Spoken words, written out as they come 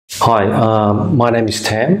Hi, my name is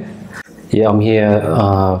Tam. Yeah, I'm here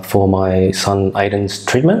for my son Ayden's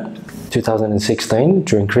treatment. 2016,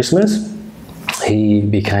 during Christmas, he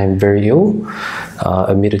became very ill,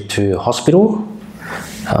 admitted to hospital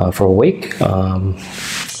for a week. And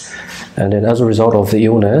then as a result of the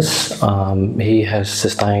illness, he has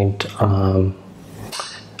sustained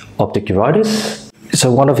optic neuritis. So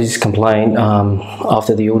one of his complaints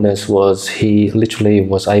after the illness was he literally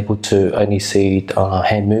was able to only see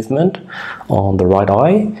hand movement on the right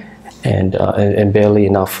eye and barely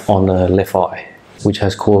enough on the left eye, which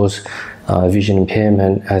has caused vision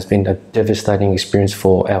impairment. Has been a devastating experience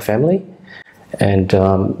for our family. And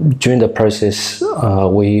during the process,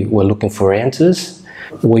 we were looking for answers.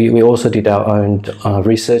 We also did our own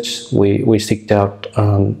research. We seeked out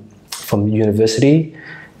from university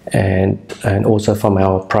and also from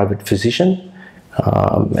our private physician,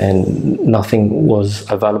 and nothing was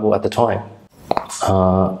available at the time.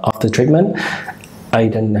 After treatment,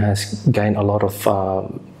 Ayden has gained a lot of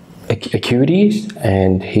acuity,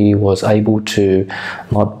 and he was able to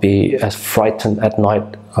not be as frightened at night,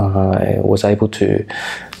 was able to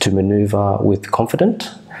maneuver with confidence.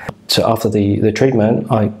 So after the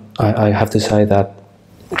treatment, I have to say that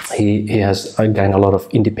he has gained a lot of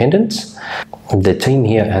independence. The team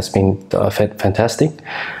here has been fantastic,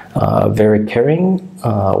 very caring.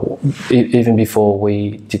 Even before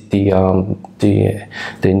we did the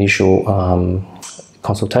initial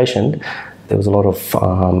consultation, there was a lot of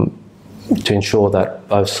to ensure that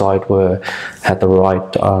both sides had the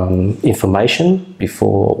right information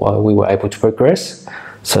before we were able to progress.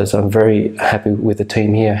 So I'm very happy with the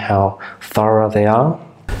team here, how thorough they are.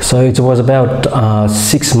 So it was about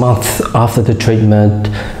 6 months after the treatment,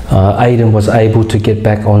 Ayden was able to get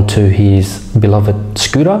back onto his beloved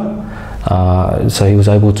scooter. So he was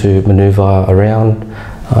able to maneuver around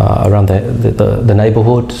the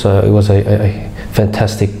neighborhood. So it was a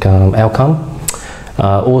fantastic outcome.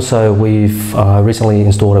 Also, we've recently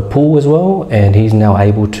installed a pool as well, and he's now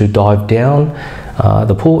able to dive down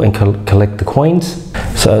the pool and collect the coins.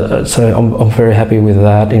 So I'm very happy with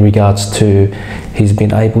that in regards to he's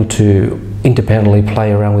been able to independently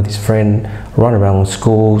play around with his friend, run around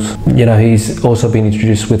schools. You know, he's also been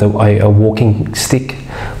introduced with a walking stick,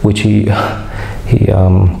 which he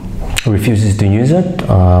refuses to use it.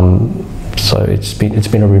 So it's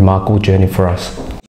been a remarkable journey for us.